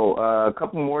 So a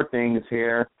couple more things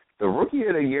here. The Rookie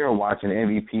of the Year watching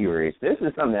MVP race. This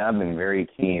is something that I've been very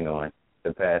keen on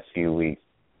the past few weeks.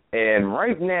 And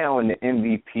right now in the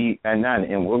MVP, and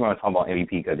we're going to talk about MVP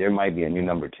because there might be a new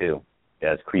number 2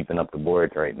 that's creeping up the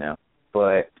boards right now.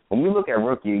 But when we look at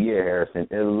Rookie of the Year, Harrison,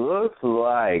 it looks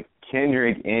like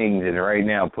Kendrick Ings is right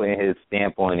now putting his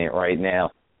stamp on it right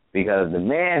now because the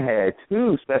man had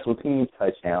 2 special teams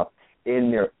touchdowns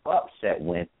in their upset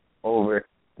win over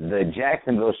the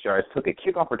Jacksonville Sharks. Took a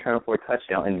kickoff return for a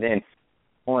touchdown, and then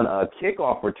on a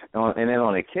kickoff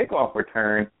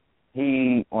return,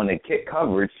 he on the kick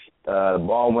coverage, the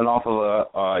ball went off of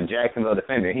a Jacksonville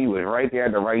defender. He was right there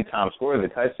at the right time, scored the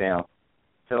touchdown.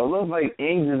 So it looks like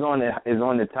Ings is on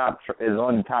the top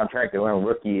track to win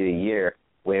Rookie of the Year.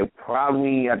 Where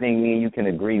probably, I think me and you can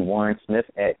agree, Warren Smith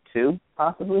at 2,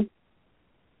 possibly.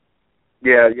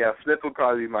 Yeah, Smith would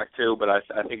probably be my 2, but I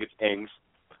think it's Ings.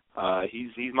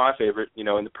 He's my favorite. You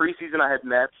know, in the preseason I had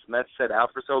Metz. Metz set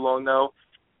out for so long though,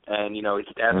 and you know his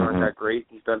stats aren't that great.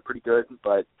 He's done pretty good,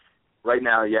 but right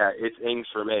now, yeah, it's Ings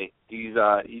for me. He's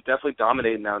definitely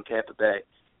dominating now in Tampa Bay.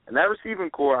 And that receiving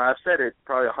core, I've said it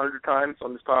probably 100 times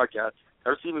on this podcast, that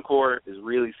receiving core is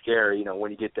really scary, you know,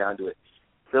 when you get down to it.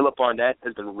 Philip Barnett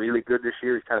has been really good this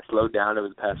year. He's kind of slowed down over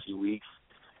the past few weeks.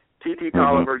 T.T.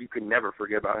 Tolliver, you can never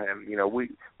forget about him. You know, we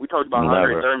talked about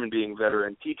Andre Thurman being a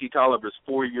veteran. T.T. Tolliver is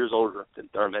 4 years older than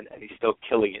Thurman, and he's still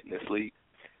killing it in this league.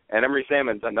 And Emery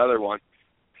Salmon's another one.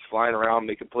 He's flying around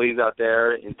making plays out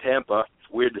there in Tampa. It's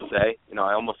weird to say. You know,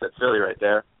 I almost said Philly right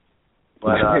there.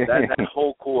 But that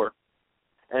whole core.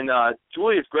 And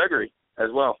Julius Gregory as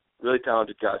well, really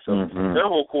talented guy. So their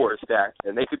whole core is stacked,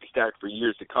 and they could be stacked for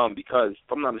years to come because,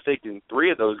 if I'm not mistaken,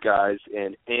 3 of those guys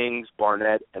in Ings,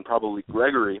 Barnett, and probably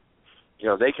Gregory, you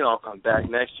know, they can all come back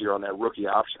next year on that rookie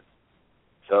option.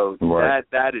 So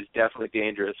that is definitely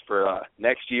dangerous for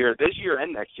next year, this year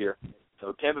and next year.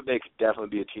 So Tampa Bay could definitely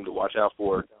be a team to watch out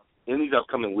for in these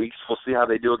upcoming weeks. We'll see how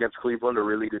they do against Cleveland, a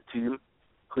really good team.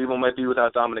 Cleveland might be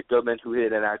without Dominic Goodman, who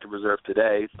hit an active reserve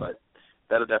today, but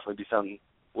that'll definitely be something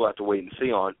we'll have to wait and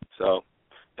see on. So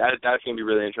that's going to be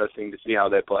really interesting to see how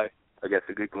they play against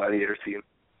a good Gladiators team.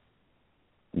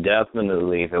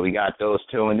 Definitely. So we got those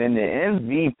 2. And then the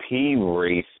MVP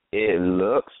race, it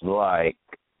looks like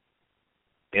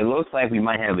we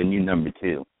might have a new number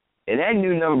 2. And that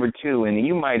new number 2, and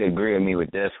you might agree with me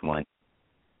with this one,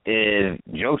 is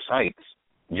Joe Sykes.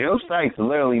 Joe Sykes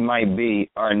literally might be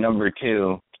our number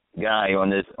 2 guy on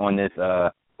this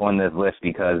list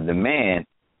because the man,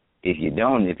 if you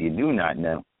do not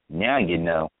know, now you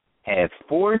know, has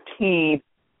 14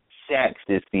 sacks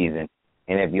this season.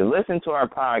 And if you listen to our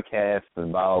podcast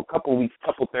about a couple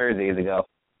Thursdays ago,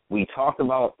 we talked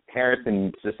about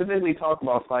Harrison, specifically talked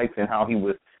about Sykes and how he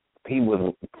was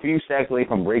a few sacks away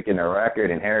from breaking the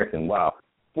record. And Harrison, wow,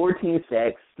 14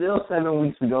 sacks, still 7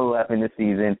 weeks to go left in the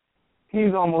season.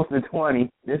 He's almost at 20.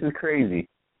 This is crazy.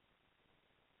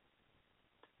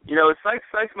 You know,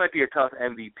 Sykes might be a tough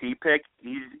MVP pick.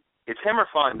 It's him or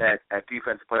Fournette at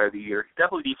Defensive Player of the Year. He's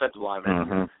definitely defensive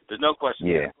lineman. There's no question.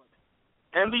 Yeah.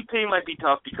 MVP might be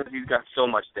tough because he's got so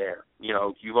much there. You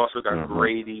know, you've also got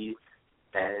Grady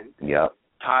and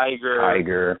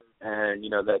Tiger, and you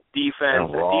know that defense.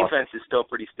 The defense is still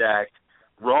pretty stacked.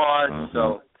 Ross,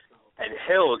 and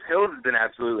Hills has been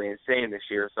absolutely insane this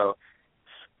year. So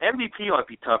MVP might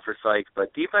be tough for Sykes,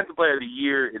 but Defensive Player of the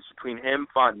Year is between him,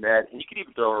 Fournette, and you could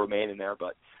even throw Romaine in there.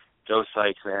 But Joe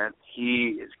Sykes, man,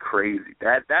 he is crazy.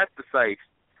 That's the Sykes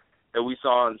that we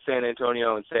saw in San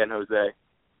Antonio and San Jose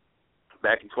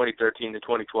back in 2013 to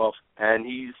 2012, and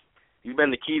he's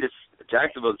been the key to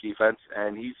Jacksonville's defense,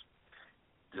 and he's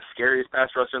the scariest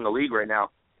pass rusher in the league right now.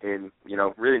 And you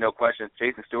know, really no question,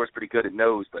 Jason Stewart's pretty good at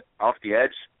nose, but off the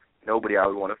edge, nobody I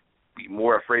would want to be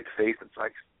more afraid to face than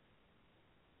Sykes.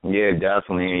 Yeah,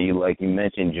 definitely. And you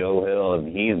mentioned Joe Hill.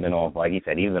 He's been on, like he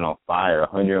said, he's been on fire.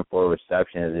 104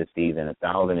 receptions this season,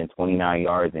 1,029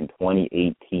 yards, and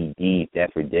 28 TDs.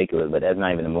 That's ridiculous, but that's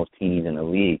not even the most TDs in the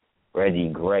league. Reggie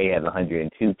Gray has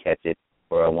 102 catches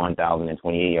for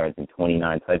 1,028 yards and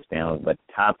 29 touchdowns. But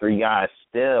the top 3 guys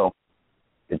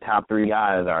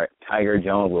are Tiger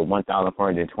Jones with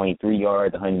 1,423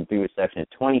 yards, 103 receptions,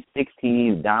 26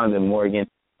 TDs. Donovan Morgan,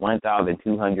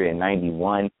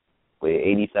 1,291 with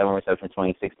 87 receptions,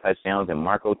 26 touchdowns. And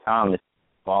Marco Thomas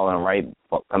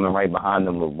coming right behind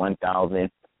them with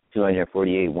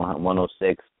 1,248,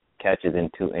 106 catches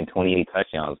and 28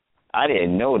 touchdowns. I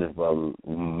didn't know this, but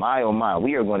my oh my,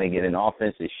 we are going to get an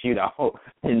offensive shootout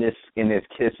in this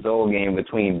Kiss Soul game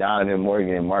between Donovan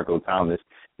Morgan and Marco Thomas.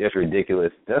 That's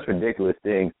ridiculous. That's ridiculous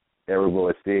thing that we're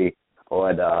going to see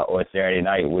on Saturday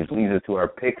night, which leads us to our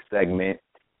pick segment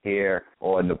here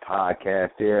on the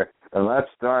podcast here. And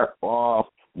let's start off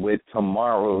with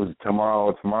tomorrow's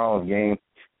game.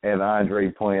 as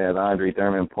Andre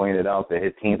Thurman pointed out, that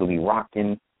his teams will be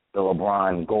rocking the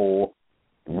LeBron gold.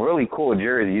 Really cool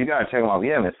jersey. You gotta check them out. If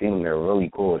you haven't seen them, they're really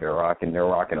cool. They're rocking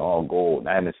all gold.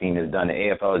 I haven't seen this done. The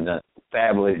AFL has done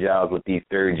fabulous jobs with these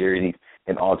third jerseys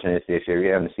and alternates this year. If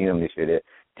you haven't seen them this year, the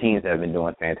teams have been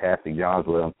doing fantastic jobs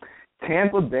with them.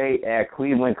 Tampa Bay at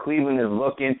Cleveland. Cleveland is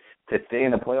looking to stay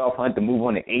in the playoff hunt to move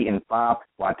on to 8-5,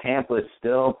 while Tampa is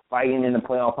still fighting in the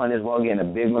playoff hunt as well, getting a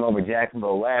big win over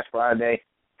Jacksonville last Friday.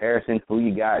 Harrison, who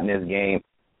you got in this game?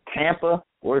 Tampa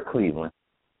or Cleveland?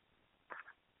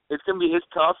 It's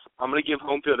tough. I'm going to give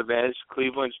home field advantage to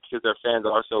Cleveland because their fans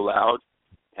are so loud,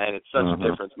 and it's such a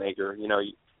difference maker. You know,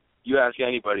 you ask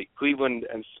anybody, Cleveland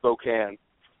and Spokane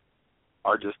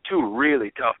are just two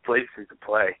really tough places to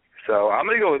play. So I'm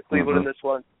going to go with Cleveland in this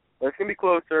one. But it's going to be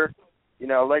closer. You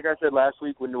know, like I said last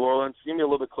week with New Orleans, it's going to be a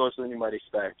little bit closer than you might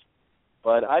expect.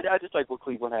 But I just like what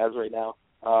Cleveland has right now.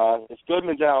 If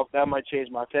Goodman's out, that might change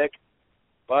my pick.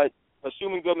 But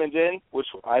assuming Goodman's in, which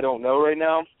I don't know right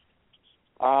now,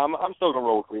 I'm still going to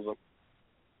roll with Cleveland.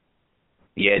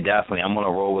 Yeah, definitely. I'm going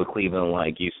to roll with Cleveland,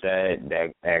 like you said,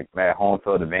 that home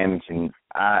field advantage. And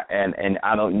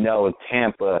I don't know if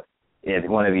Tampa is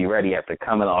going to be ready after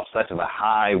coming off such of a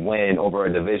high win over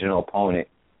a divisional opponent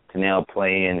to now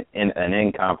play in an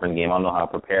in-conference game. I don't know how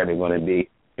prepared they're going to be.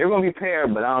 They're going to be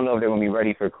prepared, but I don't know if they're going to be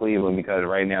ready for Cleveland because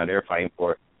right now they're fighting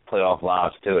for playoff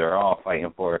lives too. They're all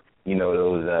fighting for,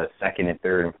 those second and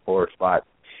third and fourth spots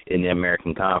in the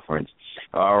American Conference.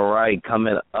 All right,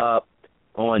 coming up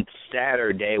on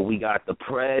Saturday, we got the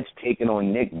Preds taking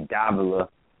on Nick Davila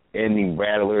in the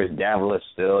Rattlers. Davila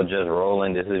still just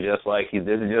rolling. This is just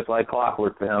like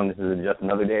clockwork for him. This is just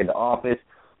another day at the office.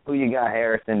 Who you got,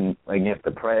 Harrison, against the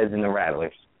Preds and the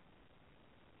Rattlers?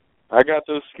 I got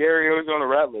those Scarios on the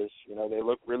Rattlers. They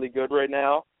look really good right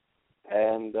now,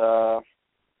 and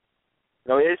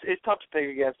it's tough to pick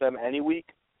against them any week,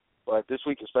 but this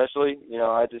week especially.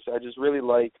 I just really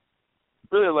like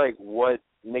what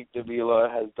Nick Davila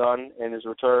has done in his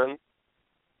return,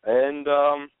 and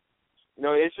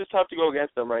it's just tough to go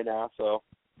against them right now. So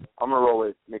I'm gonna roll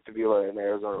with Nick Davila and the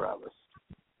Arizona Rattlers.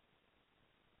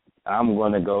 I'm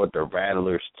going to go with the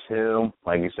Rattlers, too.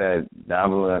 Like you said,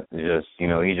 Davila just,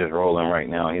 he's just rolling right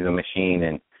now. He's a machine,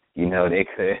 and, they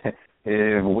could,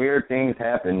 if weird things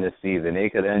happen this season, they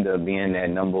could end up being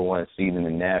that number one seed in the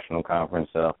National Conference.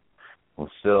 So,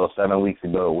 still 7 weeks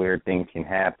ago, weird things can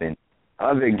happen.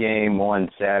 Other game on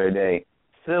Saturday,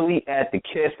 Philly at the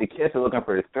Kiss. The Kiss are looking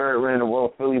for the third win in a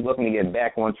row. Philly's looking to get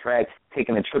back on track,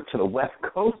 taking a trip to the West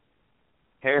Coast.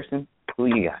 Harrison, who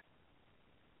you got?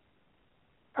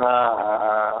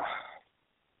 I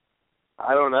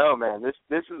don't know, man.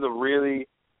 This is a really,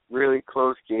 really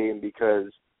close game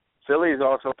because Philly is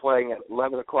also playing at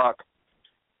 11 o'clock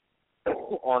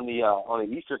on the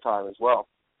Eastern time as well.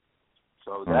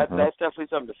 So that's definitely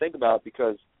something to think about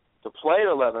because to play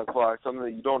at 11 o'clock, something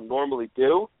that you don't normally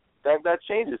do, that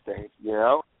changes things.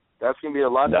 That's going to be a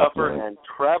lot tougher. And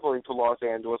traveling to Los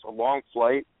Angeles, a long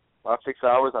flight, about 6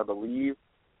 hours, I believe,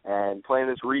 and playing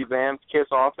this revamped Kiss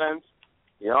offense.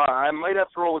 I might have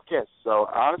to roll with Kiss. So,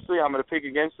 honestly, I'm going to pick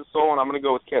against the Soul, and I'm going to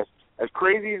go with Kiss. As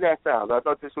crazy as that sounds, I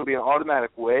thought this would be an automatic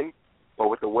win, but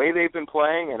with the way they've been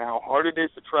playing and how hard it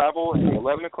is to travel in the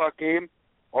 11 o'clock game,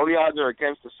 all the odds are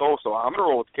against the Soul, so I'm going to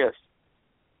roll with Kiss.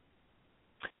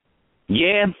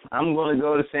 Yeah, I'm going to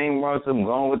go the same route. I'm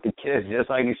going with the Kiss,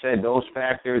 just like you said, those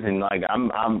factors. And,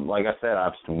 I'm like I said,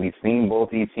 we've seen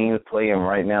both these teams play, and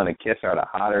right now the Kiss are the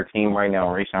hotter team right now.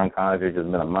 Rayshon Condridge has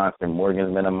been a monster.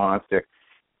 Morgan's been a monster.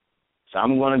 So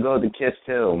I'm going to go with the Kiss,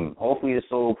 too. Hopefully the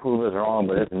Soul will prove us wrong,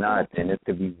 but if not, then this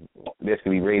could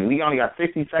be raised. We only got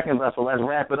 60 seconds left, so let's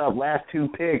wrap it up. Last two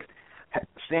picks,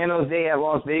 San Jose at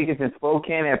Las Vegas and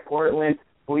Spokane at Portland.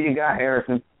 Who you got,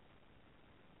 Harrison?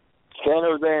 San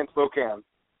Jose and Spokane.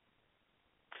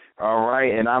 All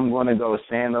right, and I'm going to go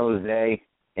San Jose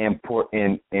and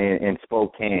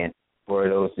Spokane for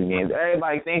those two games.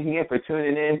 Everybody, thanks again for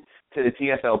tuning in to the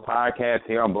TSL podcast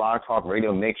here on Blog Talk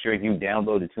Radio. Make sure you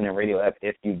download the TuneIn Radio app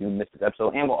if you do miss this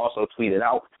episode, and we'll also tweet it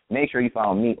out. Make sure you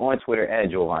follow me on Twitter at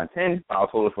Jovan10. Follow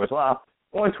Total Sports Live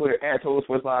on Twitter at Total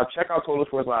Sports Live. Check out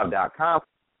TotalSportsLive.com.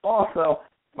 Also,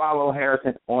 follow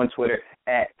Harrison on Twitter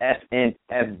at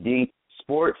SNFD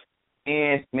Sports.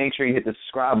 And make sure you hit the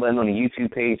subscribe button on the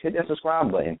YouTube page. Hit that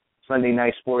subscribe button. Sunday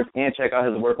Night Sports, and check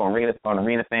out his work on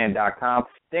arenafan.com.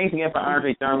 Thanks again for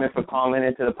Andre Thurman for calling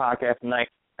into the podcast tonight.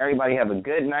 Everybody have a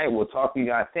good night. We'll talk to you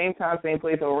guys same time, same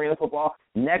place on Arena Football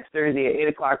next Thursday at 8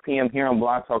 o'clock p.m. here on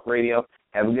Blog Talk Radio.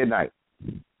 Have a good night.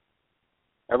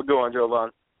 Have a good one, Jovan.